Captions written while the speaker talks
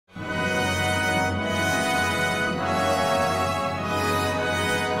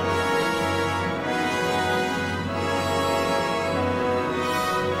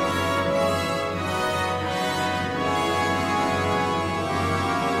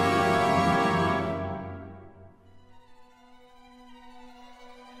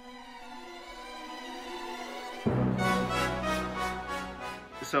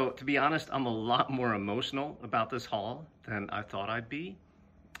So to be honest, I'm a lot more emotional about this hall than I thought I'd be.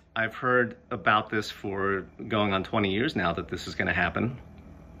 I've heard about this for going on 20 years now, that this is going to happen.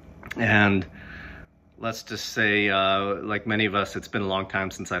 And let's just say, like many of us, it's been a long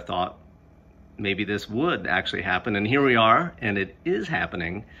time since I thought maybe this would actually happen. And here we are, and it is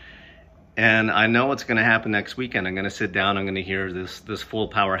happening. And I know what's going to happen next weekend. I'm going to sit down, I'm going to hear this full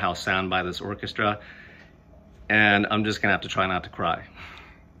powerhouse sound by this orchestra, and I'm just going to have to try not to cry.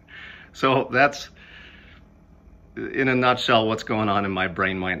 So that's, in a nutshell, what's going on in my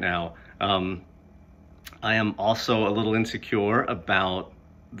brain right now. I am also a little insecure about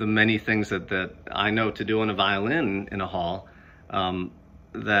the many things that I know to do on a violin in a hall,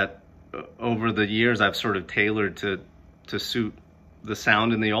 that over the years I've sort of tailored to suit the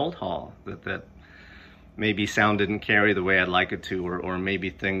sound in the old hall, that maybe sound didn't carry the way I'd like it to, or maybe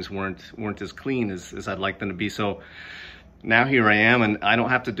things weren't as clean as I'd like them to be. So now here I am, and I don't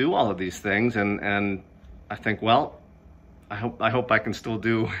have to do all of these things, and I think, well, I hope I can still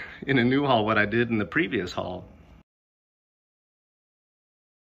do in a new hall what I did in the previous hall.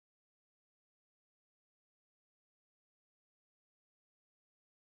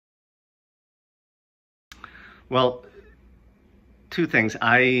 Well, two things.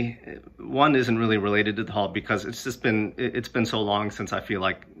 One isn't really related to the hall, because it's been so long since I feel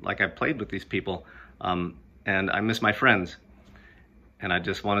like I've played with these people, and I miss my friends, and I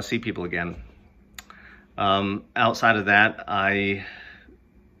just want to see people again. Outside of that,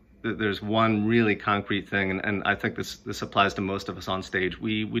 there's one really concrete thing, and I think this applies to most of us on stage.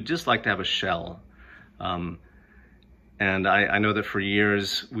 We'd just like to have a shell. And I know that for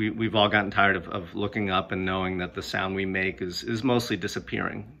years, we've all gotten tired of looking up and knowing that the sound we make is mostly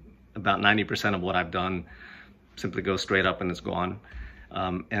disappearing. About 90% of what I've done simply goes straight up and it's gone.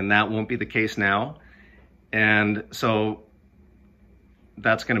 And that won't be the case now. And so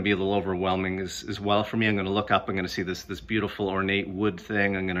that's going to be a little overwhelming as well for me. I'm going to look up, I'm going to see this beautiful ornate wood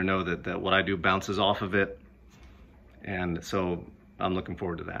thing. I'm going to know that what I do bounces off of it. And so I'm looking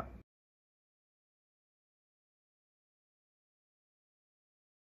forward to that.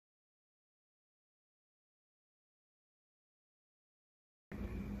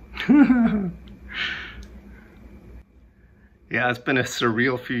 Yeah, it's been a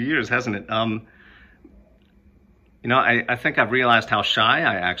surreal few years, hasn't it? You know, I think I've realized how shy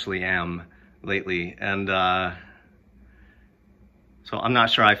I actually am lately, and so I'm not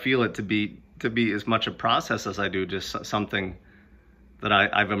sure I feel it to be as much a process as I do just something that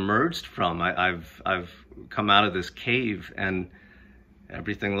I've emerged from. I've come out of this cave, and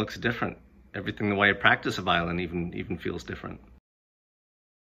everything looks different. Everything, the way I practice a violin even feels different.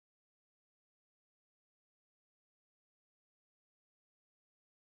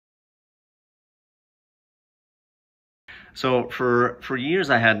 So for years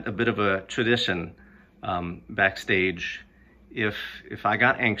I had a bit of a tradition backstage. If I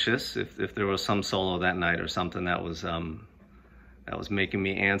got anxious, if there was some solo that night or something that was making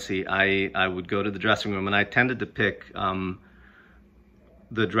me antsy, I would go to the dressing room, and I tended to pick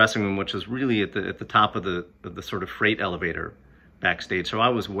the dressing room, which was really at the top of the sort of freight elevator backstage. So I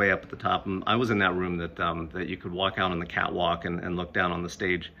was way up at the top, and I was in that room that you could walk out on the catwalk and look down on the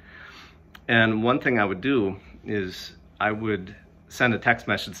stage. And one thing I would do is I would send a text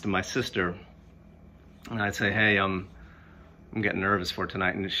message to my sister, and I'd say, hey, I'm getting nervous for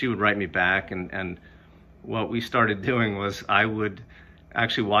tonight. And she would write me back, and what we started doing was I would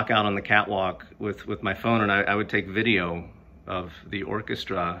actually walk out on the catwalk with my phone, and I would take video of the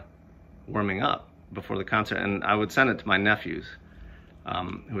orchestra warming up before the concert, and I would send it to my nephews,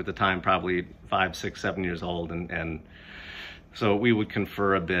 who at the time probably 5, 6, 7 years old, and so we would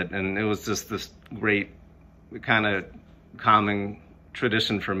confer a bit, and it was just this great kind of calming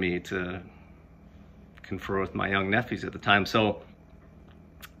tradition for me to confer with my young nephews at the time. So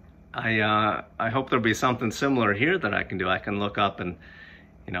I hope there'll be something similar here that I can do. I can look up, and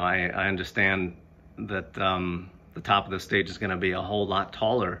you know, I understand that the top of the stage is going to be a whole lot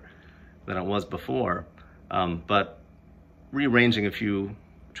taller than it was before, but rearranging a few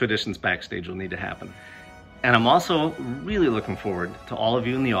traditions backstage will need to happen. And I'm also really looking forward to all of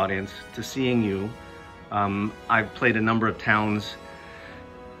you in the audience, to seeing you. I've played a number of towns,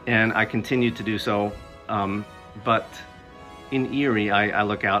 and I continue to do so, but in Erie, I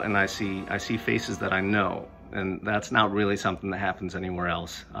look out and I see faces that I know, and that's not really something that happens anywhere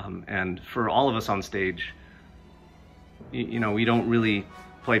else. And for all of us on stage, you know, we don't really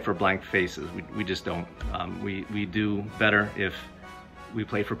play for blank faces. We just don't. We do better if we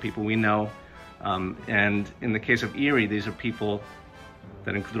play for people we know. And in the case of Erie, these are people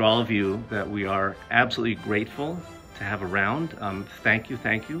that include all of you that we are absolutely grateful to have around. Thank you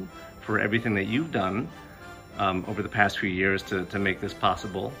for everything that you've done over the past few years to make this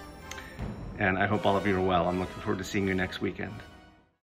possible. And I hope all of you are well. I'm looking forward to seeing you next weekend.